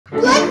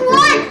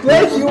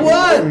Blake, you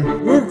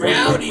won! We're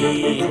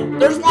rowdy!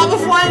 There's lava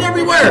flying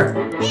everywhere!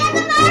 We have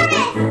the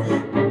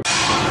virus!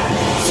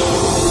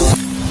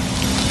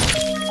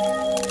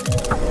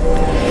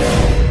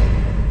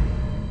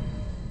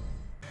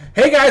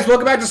 Hey guys,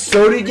 welcome back to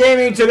SOTY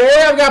Gaming.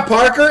 Today I've got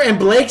Parker and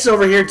Blake's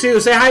over here too.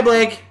 Say hi,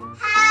 Blake.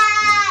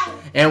 Hi!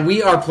 And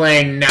we are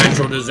playing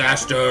Natural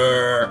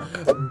Disaster.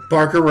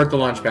 Parker, we're at the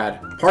launch pad.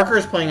 Parker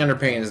is playing under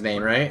Payton's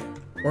name, right?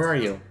 Where are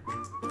you?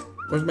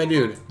 Where's my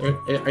dude?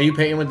 Are you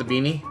Payton with the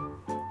beanie?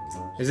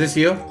 Is this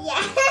you?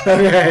 Yeah.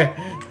 Okay.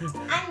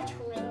 I'm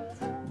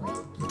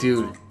twins.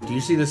 Dude, do you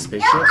see this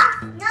spaceship?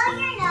 No,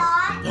 you're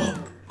not.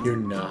 You're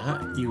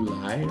not? You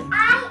lied?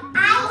 I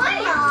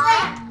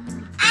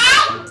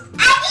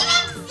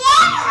didn't see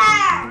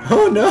her.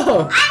 Oh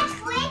no! I'm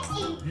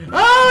twinning.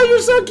 Oh,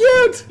 you're so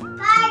cute!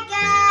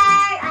 Parker,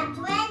 I'm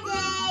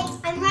twinning.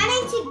 I'm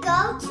running to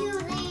go to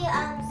the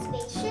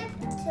spaceship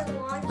to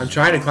launch. I'm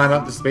trying to climb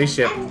up the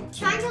spaceship. I'm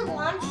trying to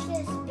launch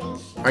this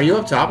spaceship. Are you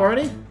up top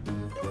already?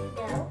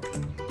 No.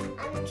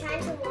 I'm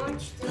trying to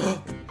launch this.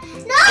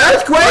 No!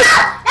 Earthquake!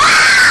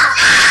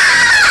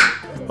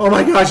 Oh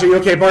my gosh, are you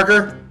okay,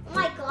 Parker? Oh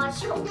my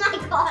gosh, oh my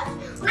gosh.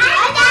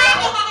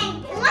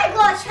 Oh my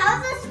gosh,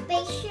 how's the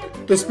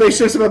spaceship? The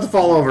spaceship's about to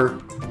fall over.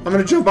 I'm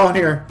gonna jump on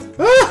here.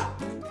 Ah!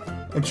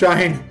 I'm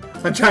trying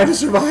to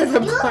survive.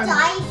 I'm You'll climbing.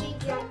 die if you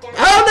jump down.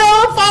 Oh no,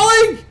 I'm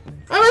falling!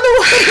 I'm in the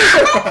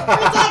water!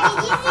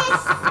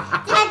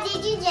 Dad,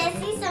 did you just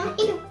see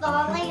somebody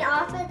falling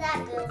off of that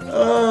building?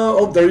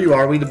 Oh, there you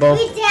are. We both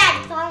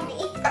Dad, saw me.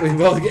 we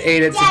both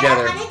ate it Dad,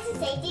 together. I wanted to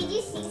say, did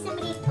you see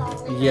somebody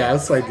falling?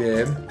 Yes, I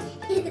did.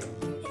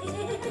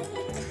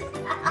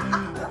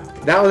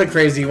 That was a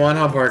crazy one,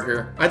 huh,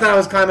 Parker? I thought I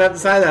was climbing up the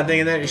side of that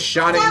thing and then it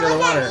shot it into the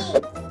water.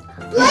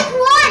 Blake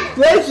won!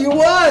 Blake, you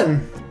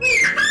won!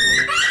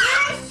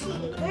 Where is she?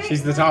 Where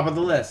She's the top of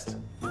the list.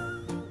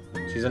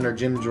 She's under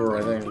Jim's drawer,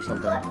 I think, or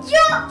something. Blakey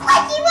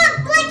won!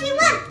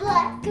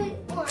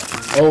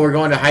 Oh, we're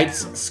going to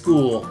Heights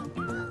School.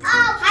 Oh,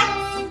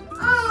 hi.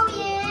 Oh,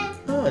 yeah.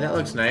 Oh, that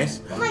looks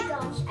nice. Oh my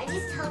gosh, I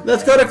just told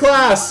Let's go to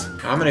class.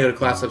 I'm gonna go to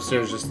class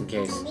upstairs just in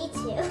case. Me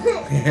too. Who's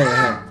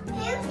here?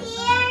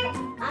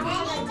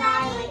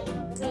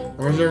 Anybody?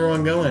 Where's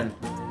everyone going?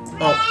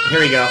 Oh, here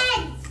we go.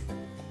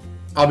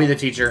 I'll be the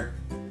teacher.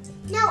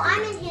 No,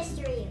 I'm in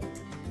history.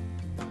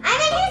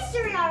 I'm in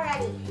history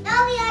already. No,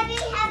 we already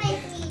have a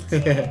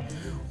teacher.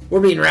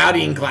 We're being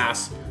rowdy in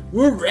class.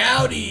 We're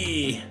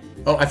rowdy.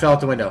 Oh, I fell out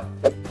the window.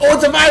 Oh,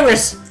 it's a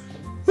virus.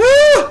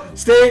 Woo!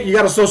 Stay. You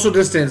got to social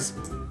distance.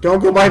 Don't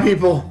go by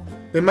people.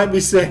 They might be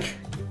sick.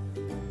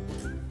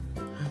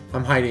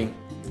 I'm hiding.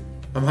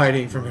 I'm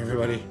hiding from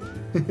everybody.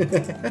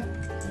 Parker,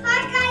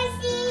 I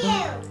see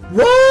you.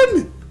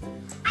 Run!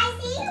 I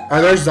see you.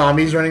 Are there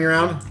zombies running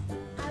around?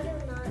 I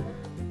don't know.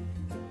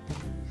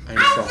 I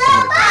just saw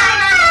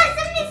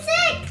Somebody's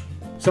sick.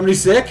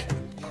 Somebody's sick?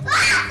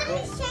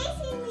 Somebody's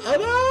chasing me. Oh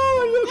no!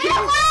 Are you okay? Get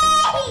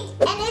away!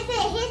 And if it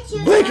hits you,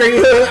 Blake,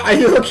 are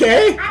you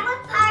okay? I'm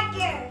with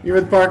Parker. You're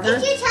with Parker?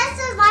 If you touch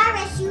the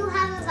virus, you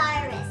have a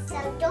virus. So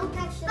don't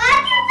touch the virus.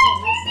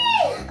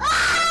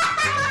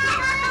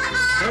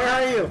 Where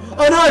are you?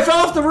 Oh no, I fell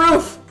off the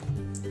roof!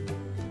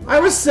 I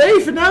was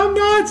safe and now I'm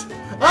not!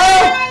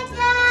 Oh!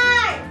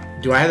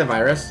 Do I have the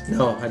virus?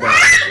 No, I don't.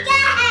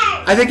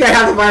 I think I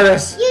have the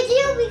virus. You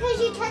do because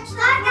you touched the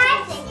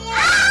virus.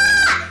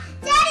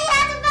 Daddy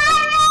has the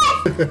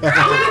virus! I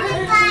have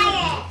the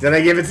virus. Did I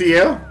give it to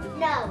you?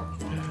 No.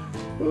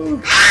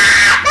 Ooh.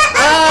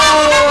 Oh!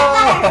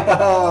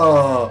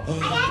 Oh! I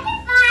got the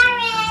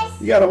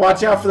virus. You gotta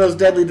watch out for those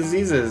deadly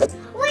diseases.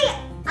 Wait,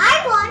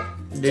 I won.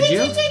 Did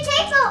you? I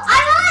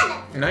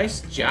won.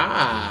 Nice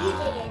job. You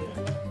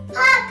didn't.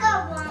 Parker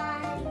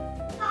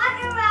won.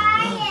 Parker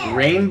Ryan.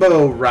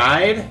 Rainbow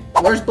ride?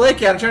 Where's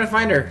Blake at? I'm trying to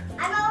find her.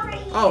 I'm over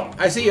here. Oh,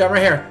 I see you. I'm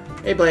right here.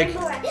 Hey, Blake.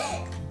 Dad,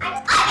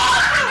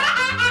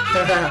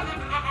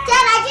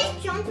 I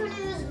just jumped when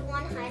it was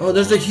one high. Oh,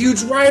 there's a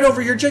huge ride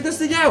over here. Check this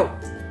thing out.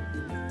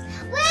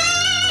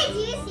 Wait, do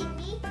you see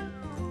me?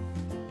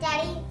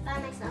 Daddy, by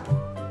myself.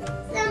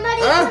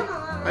 Somebody come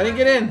on. I didn't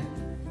get in.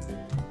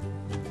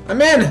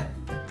 I'm in.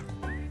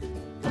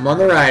 I'm on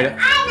the ride.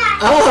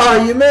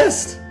 Oh, you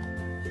missed.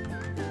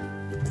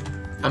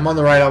 I'm on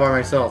the ride all by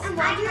myself. I'm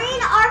wondering,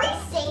 are we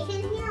safe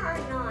in here or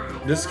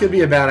not? This could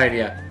be a bad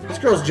idea. This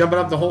girl's jumping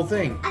up the whole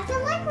thing. I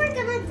feel like we're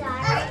gonna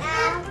die right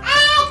now.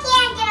 I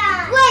can't get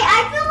on. Wait,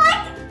 I feel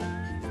like...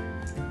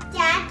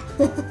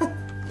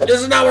 Dad? This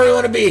is not where we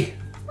want to be.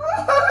 Oh,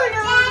 no.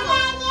 Dad,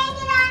 I can't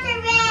get on the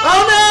ride.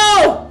 Oh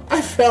no!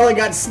 I fell and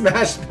got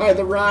smashed by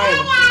the ride.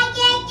 Dad, I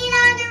can't get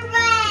on the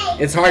ride.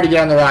 It's hard to get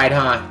on the ride,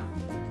 huh?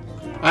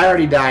 I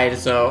already died,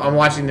 so I'm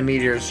watching the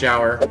meteors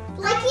shower.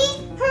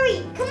 Lucky,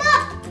 hurry, come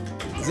up.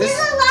 Is There's this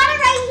a ladder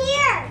right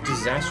here.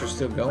 disaster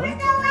still going? Where's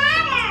the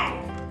ladder?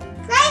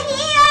 Right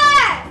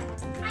here.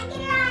 I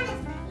get on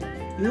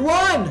this. You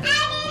won!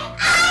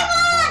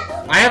 I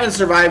won. I haven't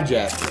survived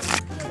yet.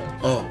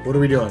 Oh, what are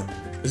we doing?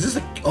 Is this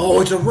a...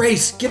 Oh, it's a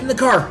race. Get in the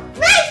car.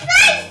 Race!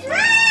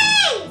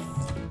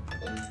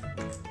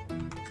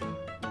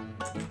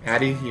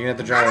 Addie, you're gonna have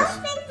to drive I us.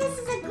 don't think this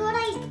is a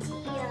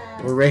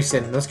We're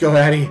racing. Let's go,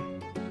 Addie.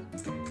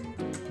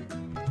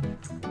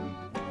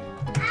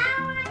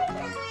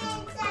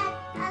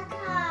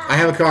 I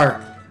have a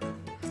car.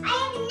 I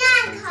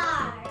have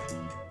non-car.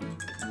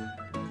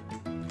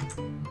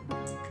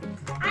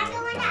 I'm the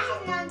one that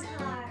has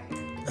non-car.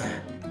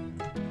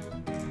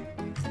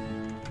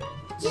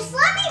 Just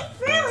let me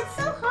through. It's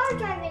so hard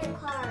driving a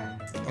car.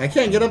 I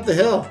can't get up the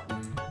hill.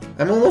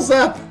 I'm almost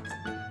up. I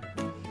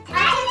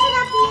can't get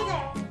up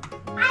either.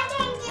 I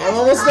can't get I'm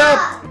almost up.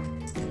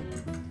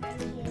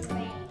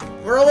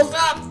 We're almost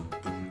up.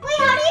 Wait,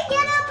 how do you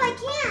get up? I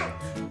can't.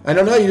 I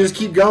don't know. You just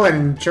keep going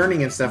and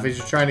churning and stuff as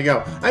you're trying to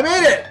go. I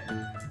made it.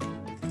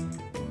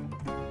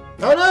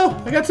 Oh no!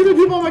 I got too many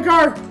people in my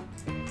car.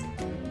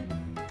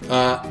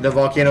 The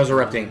volcano's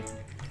erupting.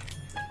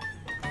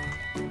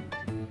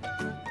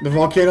 The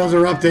volcano's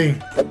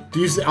erupting. Do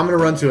you see? I'm gonna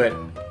run to it.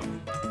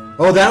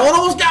 Oh, that one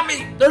almost got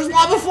me! There's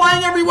lava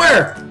flying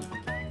everywhere!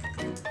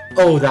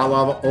 Oh, that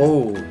lava.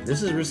 Oh,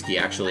 this is risky,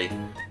 actually.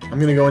 I'm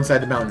gonna go inside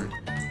the mountain.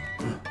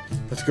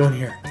 Let's go in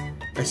here.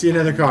 I see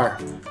another car.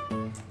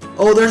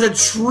 Oh, there's a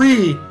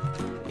tree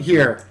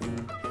here. Daddy!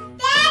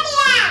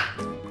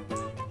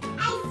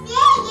 I see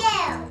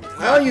you!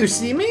 Oh, you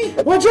see me?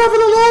 Watch out for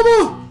the lava!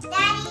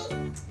 Daddy!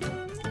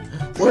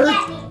 Where? Look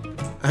at me.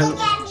 Look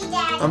at me,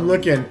 Daddy. I'm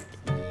looking.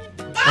 Daddy,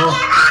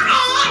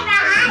 I'm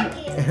behind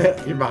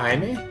you. You're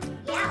behind me?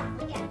 Yeah,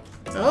 look at me.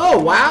 Oh,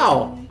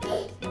 wow.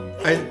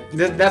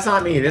 That's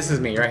not me. This is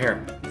me right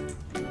here.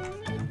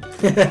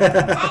 I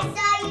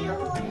saw you the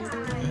whole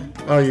time.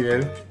 Oh, you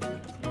did?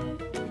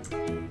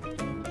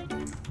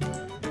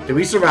 Did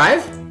we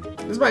survive?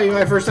 This might be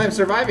my first time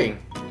surviving.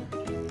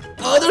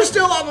 Oh, there's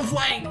still lava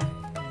flying.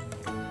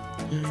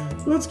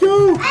 Let's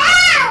go.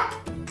 Ow!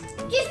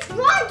 Just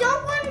run.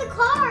 Don't go in the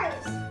cars.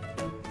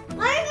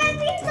 Why are you guys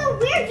being so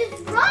weird?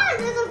 Just run.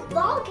 There's a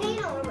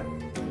volcano.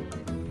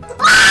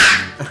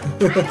 Ah! Oh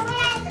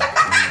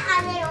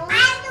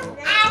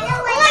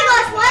my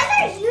gosh, why are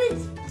there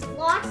huge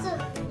blocks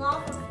of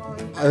lava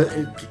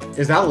falling?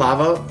 Is that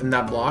lava in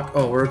that block?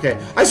 Oh, we're okay.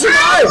 I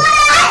survived!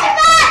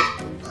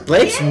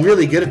 Blake's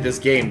really good at this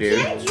game, dude.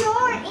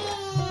 Jordyn.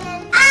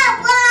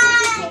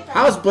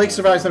 How has Blake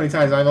survived so many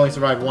times? I've only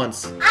survived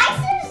once.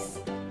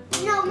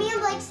 No, me and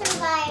Blake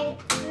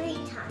survived 3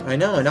 times. I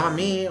know, not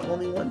me.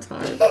 Only one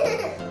time.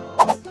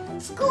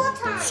 School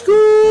time.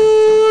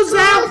 School's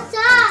out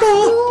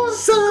for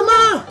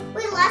summer.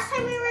 Wait, last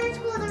time we were in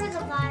school, there was a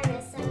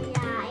virus, so we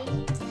died.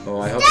 Oh,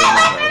 I hope Stay there's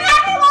away not. from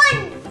everyone!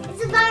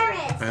 It's a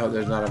virus. I hope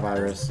there's not a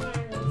virus.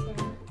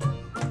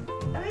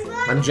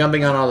 Everyone? I'm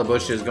jumping on all the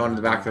bushes, going to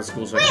the back of the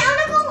school. So Wait,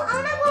 I'm gonna go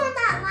on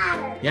that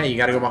ladder. yeah, you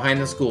gotta go behind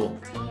the school.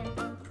 I am.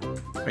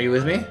 Are you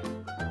with me?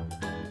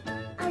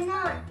 I'm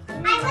not.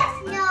 I'm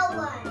with no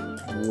one.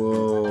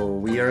 Whoa,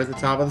 we are at the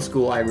top of the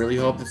school. I really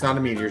hope it's not a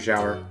meteor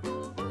shower.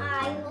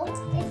 I hope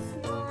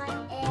it's not a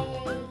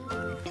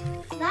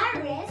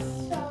virus,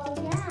 so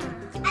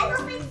yeah. I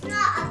hope it's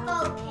not a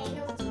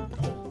volcano.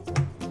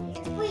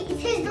 Wait,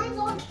 there's no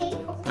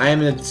volcano. I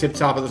am in the tip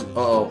top of the.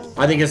 Uh-oh,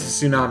 I think it's a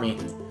tsunami.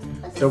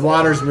 The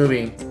water's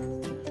moving.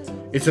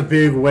 It's a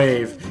big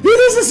wave. It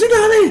is a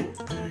tsunami!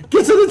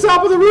 Get to the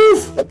top of the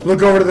roof!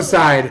 Look over to the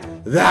side.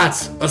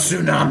 That's a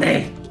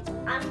tsunami!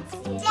 Daddy!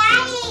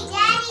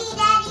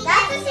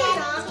 That's a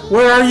tsunami.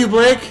 Where are you,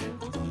 Blake?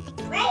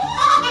 Right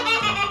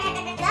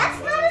here. That's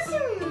not a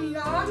tsunami.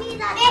 You're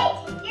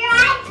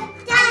right.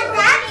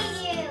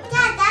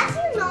 Dad, that's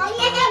tsunami.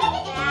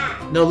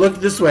 Yeah. No, look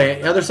this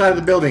way. The other side of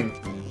the building.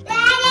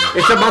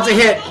 It's about to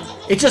hit.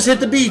 It just hit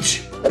the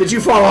beach. Did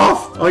you fall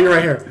off? Oh, you're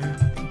right here.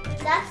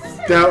 That's a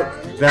That-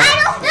 tsunami. that- I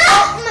don't know.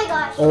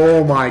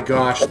 Oh my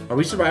gosh. Oh my gosh. Are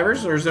we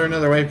survivors or is there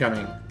another wave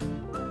coming? I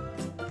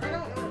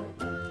don't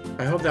know.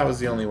 I hope that was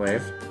the only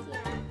wave.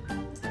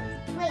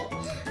 Wait.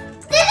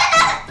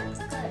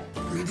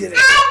 We did it.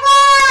 I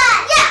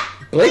won! Yeah!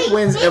 Blake Wait,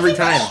 wins every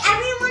time.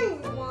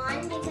 Everyone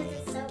won because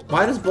it's so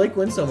Why does Blake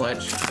win so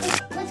much?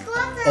 Let's go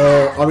up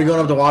Or are we going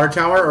up the water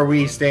tower or are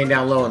we staying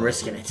down low and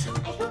risking it? I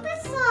hope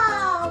it's a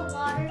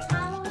water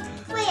tower.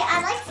 Wait,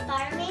 I like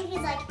Spider-Man. He's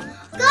like,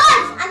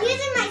 guys, I'm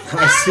using my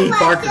I see Spider-Web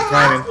Parker to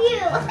climbing.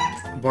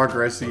 help you.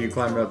 Barker, I see you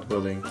climbing up the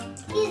building.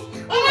 He's,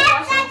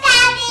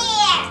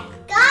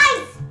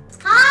 guys,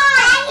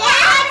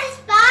 hi,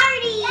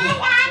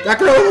 Spidey. That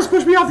girl almost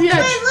pushed me off the edge.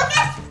 Wait, look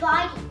at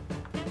Spidey.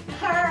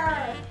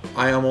 Purr.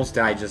 I almost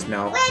died just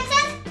now. Wait, it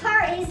says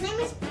Purr. His name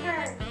is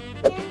Purr.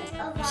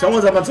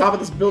 Someone's up on top of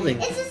this building.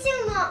 It's a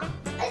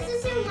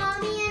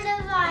tsunami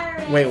and a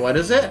virus. Wait, what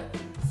is it?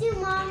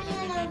 Tsunami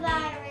and a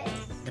virus.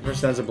 The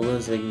person has a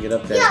balloon so they can get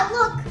up there. Yeah,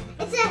 look.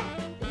 It's a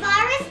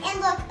virus and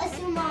look, a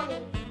tsunami.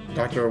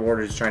 Dr.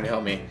 Warder is trying to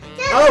help me.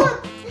 Dad, Oh!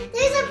 look,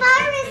 there's a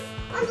virus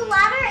on the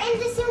ladder and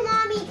the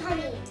tsunami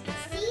coming.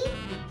 See?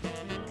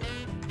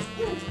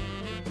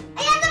 I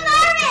have the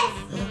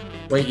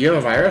virus! Wait, you have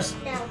a virus?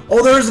 No.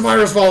 Oh, there is a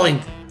virus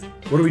falling.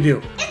 What do we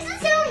do? It's a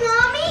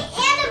tsunami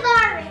and a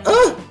virus.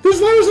 Ah! There's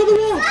virus on the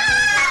wall!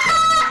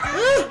 Ah!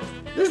 Ah!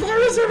 There's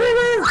virus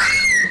everywhere!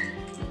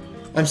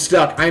 I'm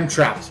stuck. I'm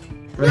trapped.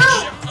 No, I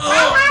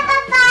have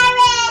a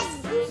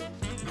virus.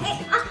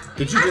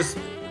 Did you just...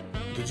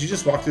 Did you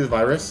just walk through the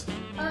virus?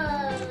 I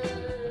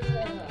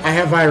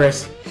have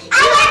virus. I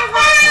have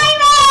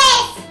virus!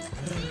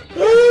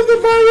 I have the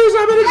virus.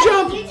 I'm gonna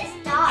jump. You just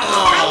died.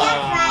 I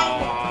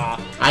have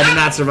virus. I did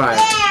not survive.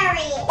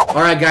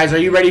 All right, guys, are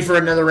you ready for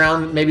another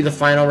round? Maybe the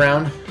final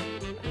round?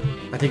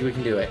 I think we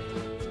can do it.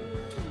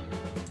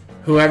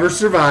 Whoever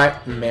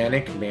survived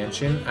Manic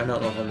Mansion. I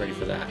don't know if I'm ready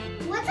for that.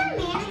 What's a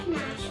Manic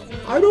Mansion?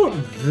 I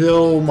don't.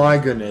 Oh my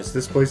goodness,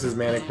 this place is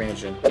Manic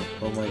Mansion.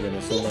 Oh my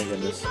goodness. Oh my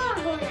goodness. People are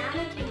going out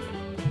of here.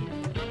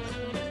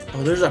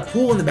 Oh, there's a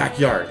pool in the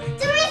backyard.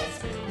 There is.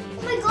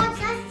 Oh my God,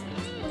 that's.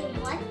 Wait,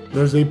 what?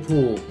 There's a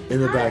pool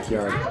in the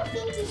backyard. I don't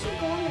think we should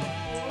go in the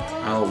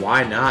pool. Oh,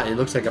 why not? It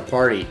looks like a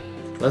party.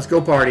 Let's go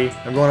party.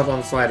 I'm going up on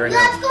the slide right now.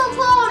 Let's go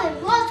party.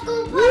 Let's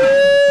go party.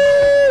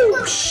 Woo!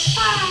 Let's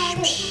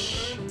party.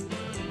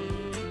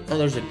 Oh,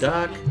 there's a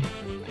duck.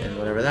 And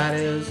whatever that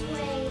is.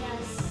 Wait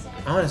a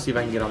second. I want to see if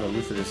I can get on the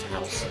roof of this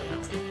house.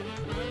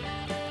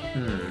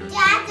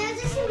 Dad, there's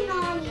a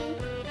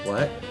tsunami.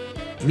 What?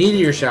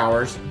 Meteor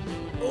showers.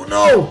 Oh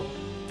no!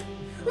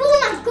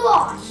 Oh my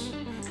gosh.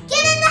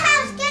 Get in the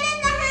house. Get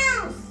in the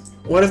house.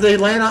 What if they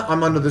land on...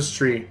 I'm under this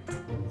tree.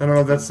 I don't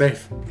know if that's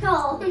safe.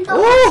 No, no.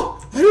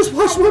 Oh! I just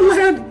watched one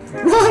land!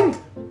 Run!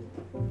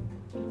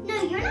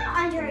 No, you're not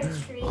under a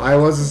tree. I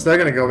was a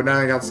second ago, but now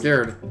I got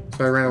scared.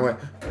 So I ran away.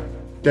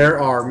 There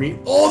are me.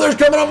 Oh, there's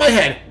coming on my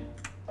head!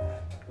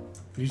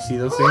 You see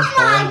those things? Oh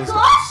my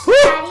gosh,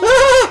 Daddy.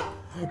 Ah!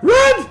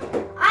 Run!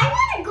 I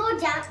want to go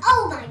down.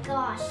 Oh my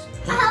gosh.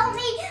 Help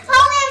me.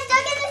 Help me. I'm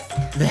stuck in this.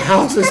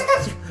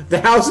 The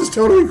house is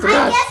totally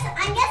thrashed.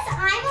 I guess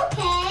I'm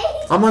okay.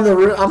 I'm on the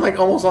roof. I'm like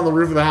almost on the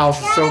roof of the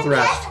house. It's so Dad, I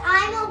thrashed. guess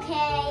I'm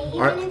okay,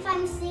 even if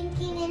I'm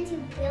sinking into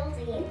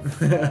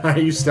buildings. Are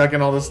you stuck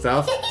in all this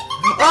stuff?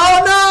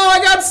 Oh no! I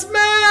got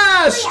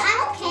smashed! Wait,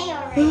 I'm okay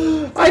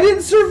already. I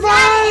didn't survive!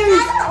 Am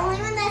I the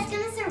only one that's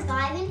gonna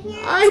survive in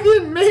here? I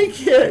didn't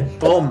make it!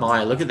 Oh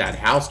my, look at that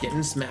house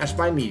getting smashed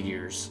by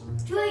meteors.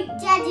 Wait,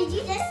 Dad, did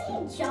you just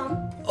see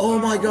jump? Oh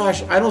my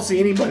gosh, I don't see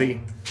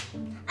anybody.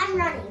 I'm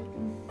running.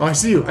 Oh, I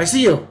see you. I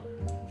see you.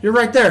 You're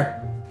right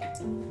there.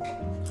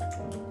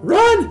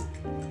 Run!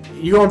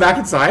 You going back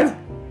inside?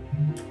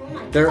 Oh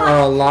my There God. are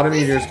a lot of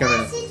meteors This is coming.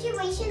 that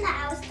situation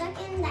that I was stuck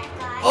in, that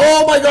guy.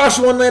 Oh my gosh,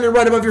 one landed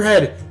right above your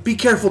head. Be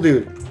careful,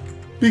 dude.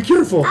 Be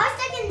careful. I was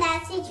stuck in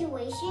that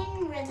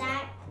situation where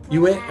that...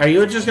 You went? Are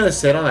you just gonna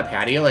sit on a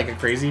patio like a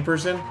crazy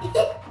person?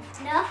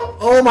 No.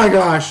 Oh my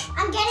gosh.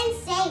 I'm getting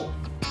safe.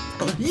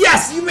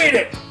 Yes, you made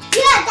it.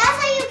 Yeah, that's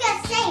how you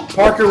get safe.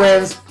 Parker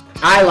wins.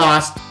 I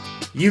lost.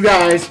 You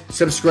guys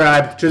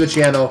subscribe to the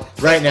channel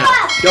right now.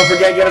 Don't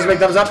forget, give us a big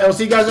thumbs up, and we'll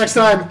see you guys next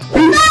time.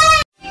 Peace.